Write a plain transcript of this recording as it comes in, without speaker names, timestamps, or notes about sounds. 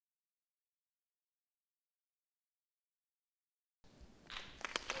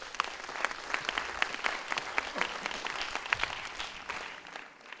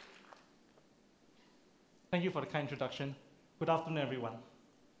Thank you for the kind introduction. Good afternoon, everyone.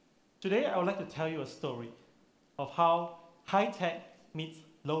 Today, I would like to tell you a story of how high-tech meets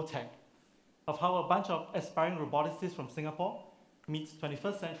low-tech, of how a bunch of aspiring roboticists from Singapore meets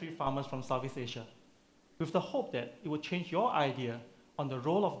 21st century farmers from Southeast Asia, with the hope that it would change your idea on the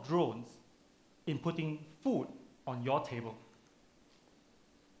role of drones in putting food on your table.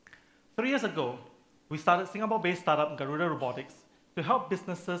 3 years ago, we started Singapore-based startup Garuda Robotics to help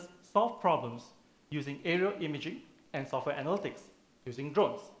businesses solve problems using aerial imaging and software analytics using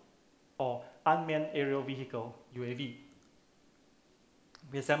drones, or unmanned aerial vehicle, UAV.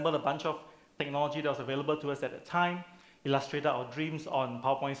 We assembled a bunch of technology that was available to us at the time, illustrated our dreams on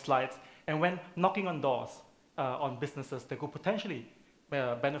PowerPoint slides, and went knocking on doors on businesses that could potentially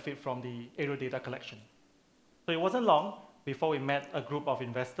benefit from the aerial data collection. So it wasn't long before we met a group of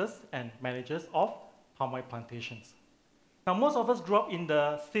investors and managers of palm oil plantations. Now, most of us grew up in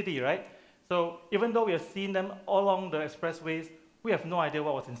the city, right? So even though we have seen them all along the expressways, we have no idea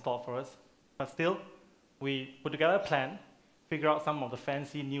what was in store for us. But still, we put together a plan, figure out some of the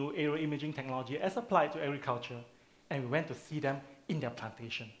fancy new aerial imaging technology as applied to agriculture, and we went to see them in their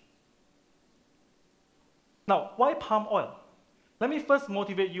plantation. Now, why palm oil? Let me first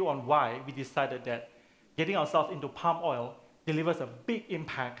motivate you on why we decided that getting ourselves into palm oil delivers a big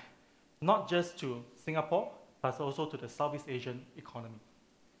impact, not just to Singapore, but also to the Southeast Asian economy.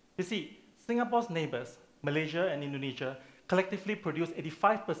 You see, Singapore's neighbors, Malaysia and Indonesia, collectively produce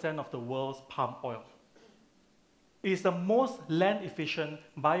 85% of the world's palm oil. It is the most land-efficient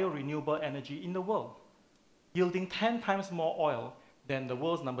bio-renewable energy in the world, yielding 10 times more oil than the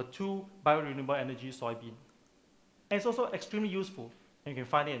world's #2 bio-renewable energy, soybean. And it's also extremely useful. And you can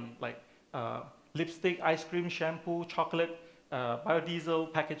find it in like lipstick, ice cream, shampoo, chocolate,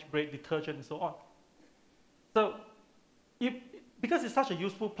 biodiesel, packaged bread, detergent, and so on. So because it's such a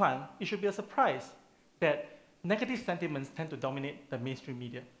useful plant, it should be a surprise that negative sentiments tend to dominate the mainstream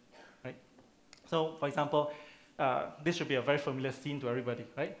media, right? So, for example, this should be a very familiar scene to everybody,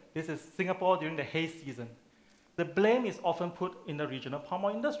 right? This is Singapore during the haze season. The blame is often put in the regional palm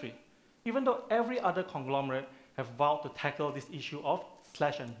oil industry, even though every other conglomerate have vowed to tackle this issue of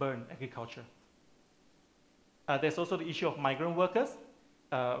slash and burn agriculture. There's also the issue of migrant workers,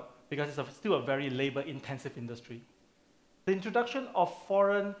 because it's still a very labor-intensive industry. The introduction of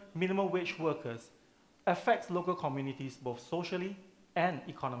foreign minimum wage workers affects local communities both socially and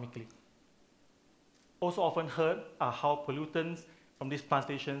economically. Also often heard are how pollutants from these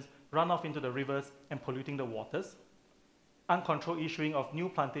plantations run off into the rivers and polluting the waters. Uncontrolled issuing of new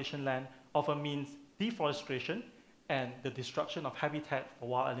plantation land often means deforestation and the destruction of habitat for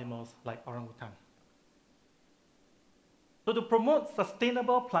wild animals like orangutan. So to promote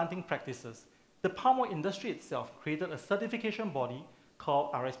sustainable planting practices, the palm oil industry itself created a certification body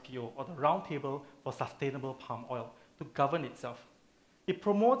called RSPO, or the Roundtable for Sustainable Palm Oil, to govern itself. It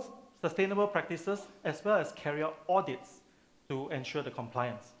promotes sustainable practices as well as carry out audits to ensure the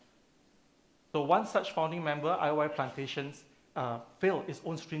compliance. So one such founding member, IOI Plantations, failed its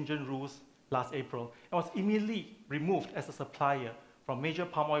own stringent rules last April and was immediately removed as a supplier from major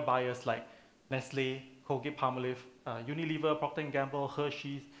palm oil buyers like Nestle, Colgate-Palmolive, Unilever, Procter & Gamble,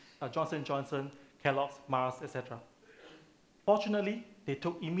 Hershey's, Johnson & Johnson, Kellogg's, Mars, etc. Fortunately, they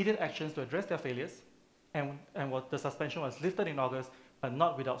took immediate actions to address their failures, and the suspension was lifted in August, but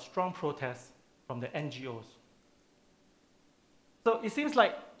not without strong protests from the NGOs. So it seems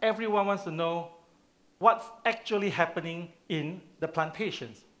like everyone wants to know what's actually happening in the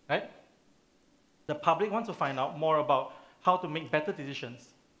plantations, right? The public wants to find out more about how to make better decisions,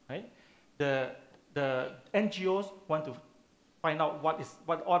 right? The NGOs want to find out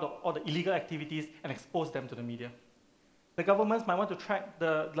what all the illegal activities and expose them to the media. The governments might want to track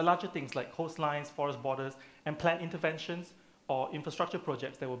the larger things like coastlines, forest borders, and plan interventions or infrastructure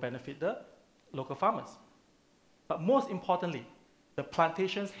projects that will benefit the local farmers. But most importantly, the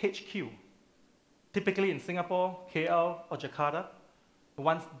plantation's HQ, typically in Singapore, KL, or Jakarta,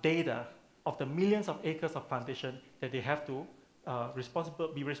 wants data of the millions of acres of plantation that they have to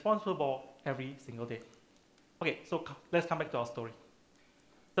be responsible every single day. Okay, so let's come back to our story.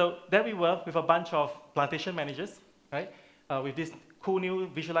 So there we were with a bunch of plantation managers, right? With these cool new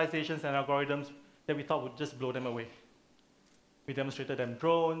visualizations and algorithms that we thought would just blow them away. We demonstrated them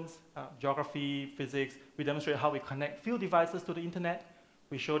drones, geography, physics. We demonstrated how we connect field devices to the internet.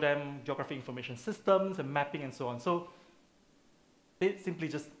 We showed them geographic information systems and mapping and so on. So they simply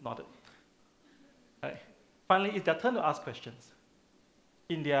just nodded. Right. Finally, it's their turn to ask questions.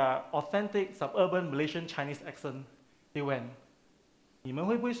 In their authentic suburban Malaysian Chinese accent, they went, 你们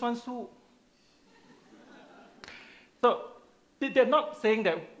会不会算数? So they're not saying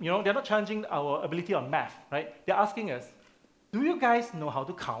that, they're not challenging our ability on math, right? They're asking us, do you guys know how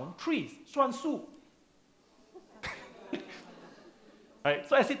to count trees? 算数. Right?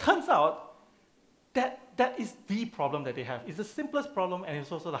 So as it turns out, that is the problem that they have. It's the simplest problem, and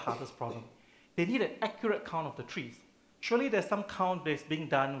it's also the hardest problem. They need an accurate count of the trees. Surely there's some count that's being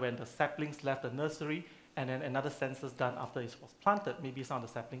done when the saplings left the nursery, and then another census done after it was planted. Maybe some of the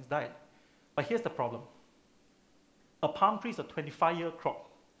saplings died. But here's the problem. A palm tree is a 25-year crop.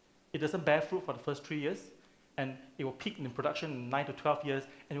 It doesn't bear fruit for the first 3 years, and it will peak in production in 9 to 12 years,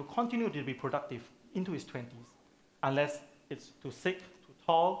 and it will continue to be productive into its 20s, unless it's too sick, too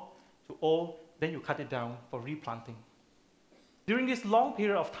tall, too old, then you cut it down for replanting. During this long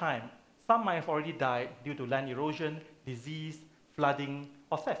period of time, some might have already died due to land erosion, disease, flooding,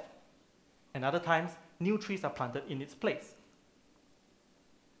 or theft. And other times, new trees are planted in its place.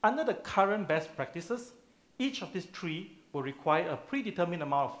 Under the current best practices, each of these trees will require a predetermined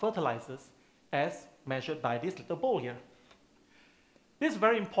amount of fertilizers as measured by this little bowl here. This is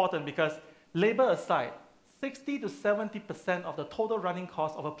very important because, labor aside, 60 to 70% of the total running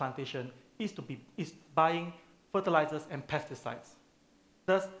cost of a plantation is buying fertilizers and pesticides.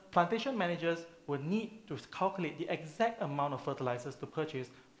 Thus, plantation managers will need to calculate the exact amount of fertilizers to purchase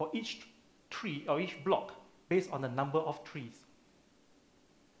for each tree or each block based on the number of trees.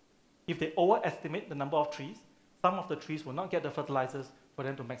 If they overestimate the number of trees, some of the trees will not get the fertilizers for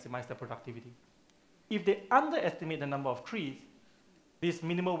them to maximize their productivity. If they underestimate the number of trees, these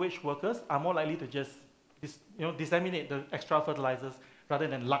minimum wage workers are more likely to just disseminate the extra fertilizers rather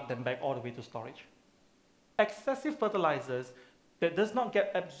than lug them back all the way to storage. Excessive fertilizers that does not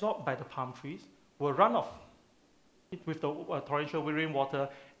get absorbed by the palm trees will run off with the torrential rainwater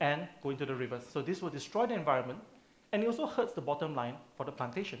and go into the rivers. So this will destroy the environment, and it also hurts the bottom line for the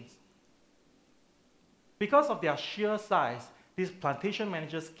plantations. Because of their sheer size, these plantation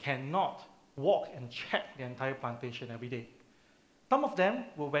managers cannot walk and check the entire plantation every day. Some of them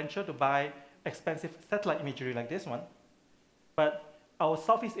will venture to buy expensive satellite imagery like this one, but our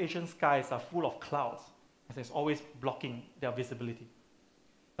Southeast Asian skies are full of clouds, and it's always blocking their visibility.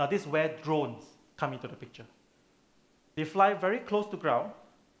 Now this is where drones come into the picture. They fly very close to ground,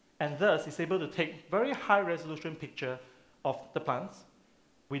 and thus is able to take very high resolution picture of the plants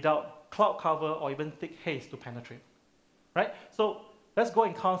without cloud cover or even thick haze to penetrate, right? So let's go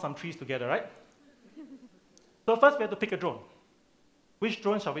and count some trees together, right? So first we have to pick a drone. Which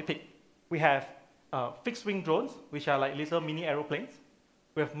drone shall we pick? We have fixed-wing drones, which are like little mini aeroplanes.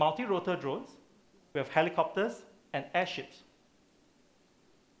 We have multi-rotor drones. We have helicopters and airships.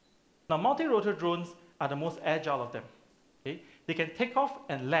 Now, multi-rotor drones are the most agile of them. Okay? They can take off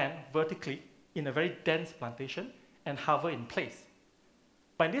and land vertically in a very dense plantation and hover in place.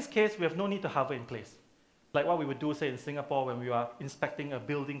 But in this case, we have no need to hover in place, like what we would do, say, in Singapore when we are inspecting a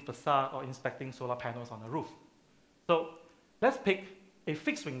building facade or inspecting solar panels on a roof. So let's pick a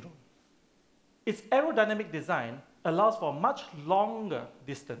fixed-wing drone. Its aerodynamic design allows for a much longer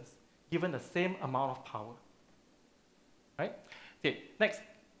distance given the same amount of power. Right? Okay, next,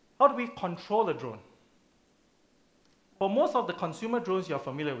 how do we control the drone? For most of the consumer drones you're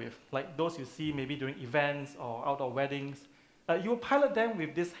familiar with, like those you see maybe during events or outdoor weddings, you will pilot them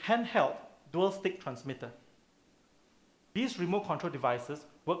with this handheld dual-stick transmitter. These remote control devices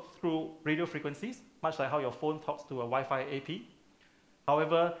work through radio frequencies, much like how your phone talks to a Wi-Fi AP.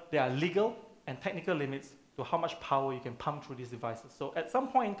 However, there are legal and technical limits to how much power you can pump through these devices. So at some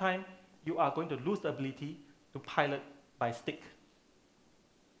point in time, you are going to lose the ability to pilot by stick.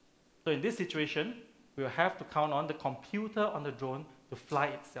 So in this situation, we will have to count on the computer on the drone to fly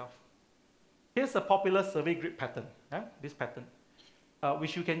itself. Here's a popular survey grid pattern, this pattern,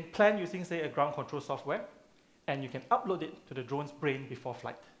 which you can plan using, say, a ground control software, and you can upload it to the drone's brain before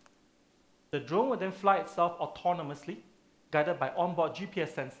flight. The drone will then fly itself autonomously, guided by onboard GPS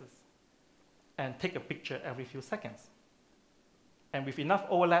sensors, and take a picture every few seconds. And with enough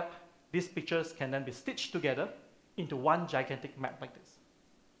overlap, these pictures can then be stitched together into one gigantic map like this.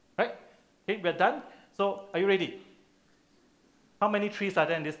 Right? Okay, we're done. So, are you ready? How many trees are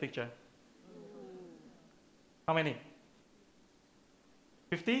there in this picture? How many?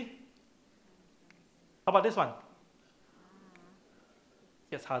 50? How about this one?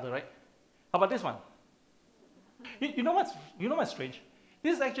 Gets harder, right? How about this one? You know what's strange?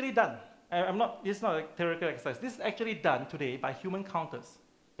 This is actually done. It's not a theoretical exercise. This is actually done today by human counters.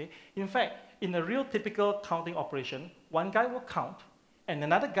 Okay? In fact, in a real typical counting operation, one guy will count, and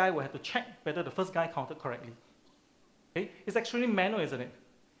another guy will have to check whether the first guy counted correctly. Okay? It's extremely manual, isn't it?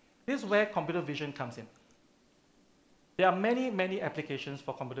 This is where computer vision comes in. There are many, many applications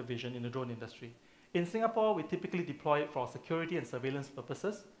for computer vision in the drone industry. In Singapore, we typically deploy it for security and surveillance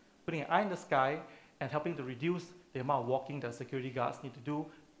purposes, putting an eye in the sky and helping to reduce the amount of walking that security guards need to do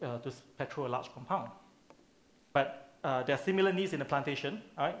to patrol a large compound. But there are similar needs in the plantation,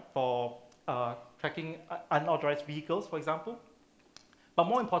 right, for tracking unauthorized vehicles, for example. But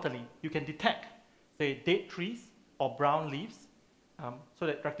more importantly, you can detect, say, dead trees or brown leaves so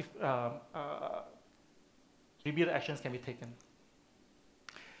that remedial actions can be taken.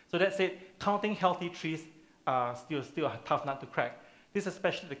 So that said, counting healthy trees are still a tough nut to crack. This is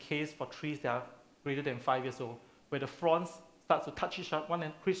especially the case for trees that are greater than 5 years old, where the fronds start to touch each other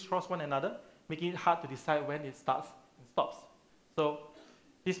and crisscross one another, making it hard to decide when it starts and stops. So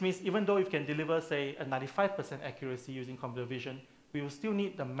this means even though you can deliver, say, a 95% accuracy using computer vision, we will still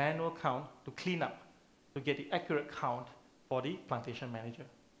need the manual count to clean up to get the accurate count for the plantation manager.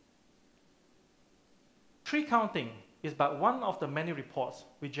 Tree counting is but one of the many reports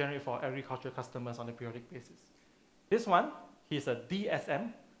we generate for our agricultural customers on a periodic basis. This one is a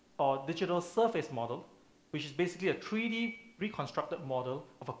DSM, or Digital Surface Model, which is basically a 3D reconstructed model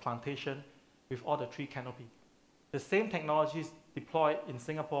of a plantation with all the tree canopy. The same technology is deployed in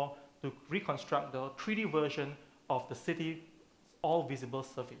Singapore to reconstruct the 3D version of the city's all visible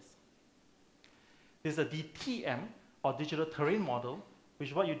surface. This is a DTM, or Digital Terrain Model,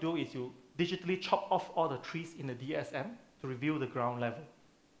 which what you do is you digitally chop off all the trees in the DSM to reveal the ground level.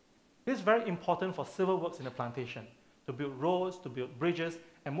 This is very important for civil works in the plantation, to build roads, to build bridges,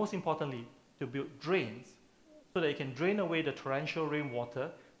 and most importantly, to build drains, so that you can drain away the torrential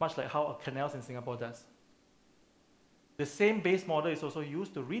rainwater, much like how a canal in Singapore does. The same base model is also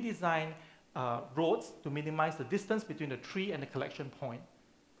used to redesign roads to minimize the distance between the tree and the collection point,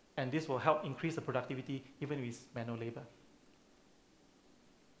 and this will help increase the productivity even with manual labor.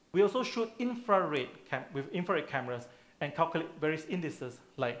 We also shoot with infrared cameras and calculate various indices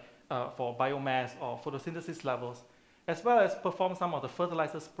like for biomass or photosynthesis levels, as well as perform some of the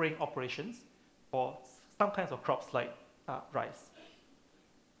fertilizer spraying operations for some kinds of crops like rice.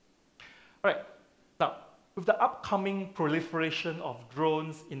 All right, now, with the upcoming proliferation of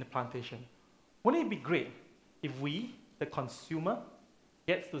drones in the plantation, wouldn't it be great if we, the consumer,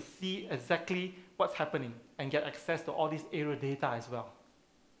 gets to see exactly what's happening and get access to all this aerial data as well?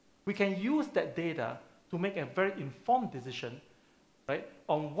 We can use that data to make a very informed decision, right,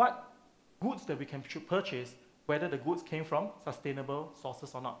 on what goods that we should purchase, whether the goods came from sustainable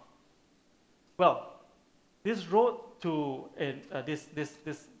sources or not. Well, this road to this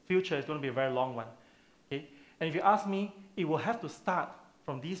future is going to be a very long one. Okay? And if you ask me, it will have to start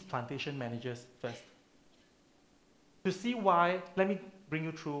from these plantation managers first. To see why, let me bring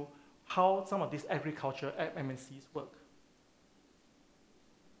you through how some of these agriculture MNCs work.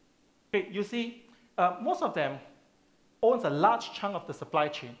 Okay, you see, most of them owns a large chunk of the supply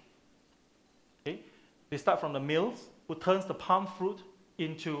chain. Okay? They start from the mills, who turns the palm fruit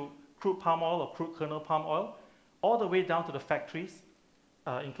into crude palm oil or crude kernel palm oil, all the way down to the factories,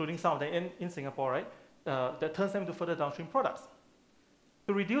 including some of them in Singapore, right, that turns them into further downstream products.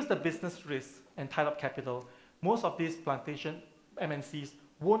 To reduce the business risk and tied up capital, most of these plantation MNCs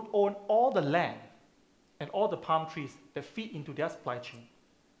won't own all the land and all the palm trees that feed into their supply chain.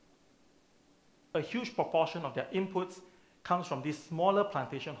 A huge proportion of their inputs comes from these smaller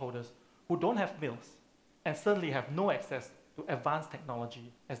plantation holders who don't have mills and certainly have no access to advanced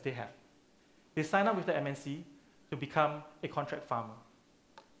technology as they have. They sign up with the MNC to become a contract farmer.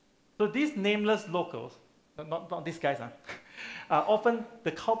 So these nameless locals, not these guys, are often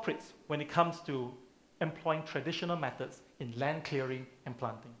the culprits when it comes to employing traditional methods in land clearing and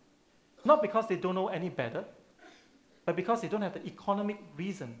planting. Not because they don't know any better, but because they don't have the economic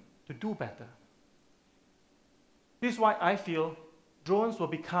reason to do better. This is why I feel drones will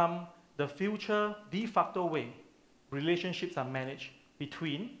become the future de facto way relationships are managed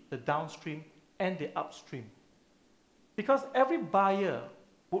between the downstream and the upstream. Because every buyer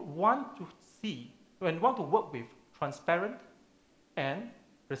would want to see and want to work with transparent and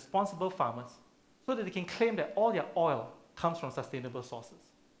responsible farmers so that they can claim that all their oil comes from sustainable sources.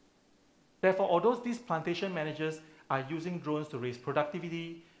 Therefore, although these plantation managers are using drones to raise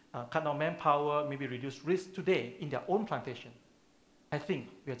productivity, cut down manpower, maybe reduce risk today in their own plantation, I think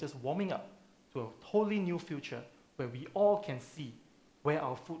we are just warming up to a totally new future where we all can see where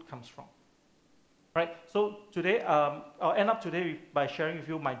our food comes from. Right, so today, I'll end up today by sharing with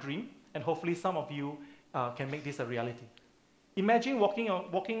you my dream, and hopefully some of you can make this a reality. Imagine walking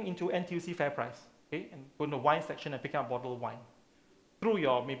into NTUC FairPrice, okay, and go to the wine section and pick up a bottle of wine. Through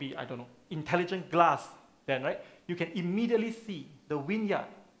your, maybe, I don't know, intelligent glass, then, right, you can immediately see the vineyard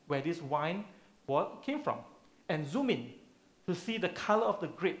where this wine came from, and zoom in to see the color of the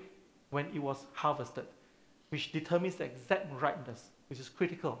grape when it was harvested, which determines the exact ripeness, which is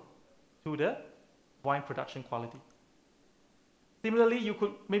critical to the wine production quality. Similarly, you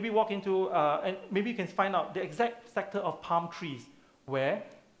could maybe walk into, and maybe you can find out the exact sector of palm trees where,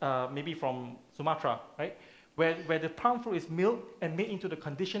 maybe from Sumatra, right? Where the palm fruit is milled and made into the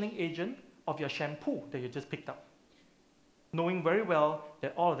conditioning agent of your shampoo that you just picked up, knowing very well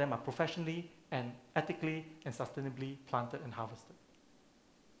that all of them are professionally and ethically and sustainably planted and harvested.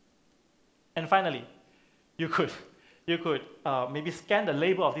 And finally, you could maybe scan the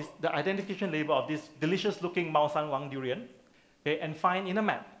label of this, the identification label of this delicious-looking Mao San Wang durian, okay, and find in a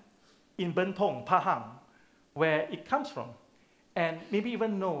map in Bentong, Pahang, where it comes from, and maybe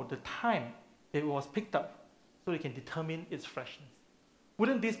even know the time it was picked up so you can determine its freshness.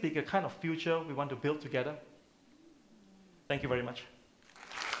 Wouldn't this be the kind of future we want to build together? Thank you very much.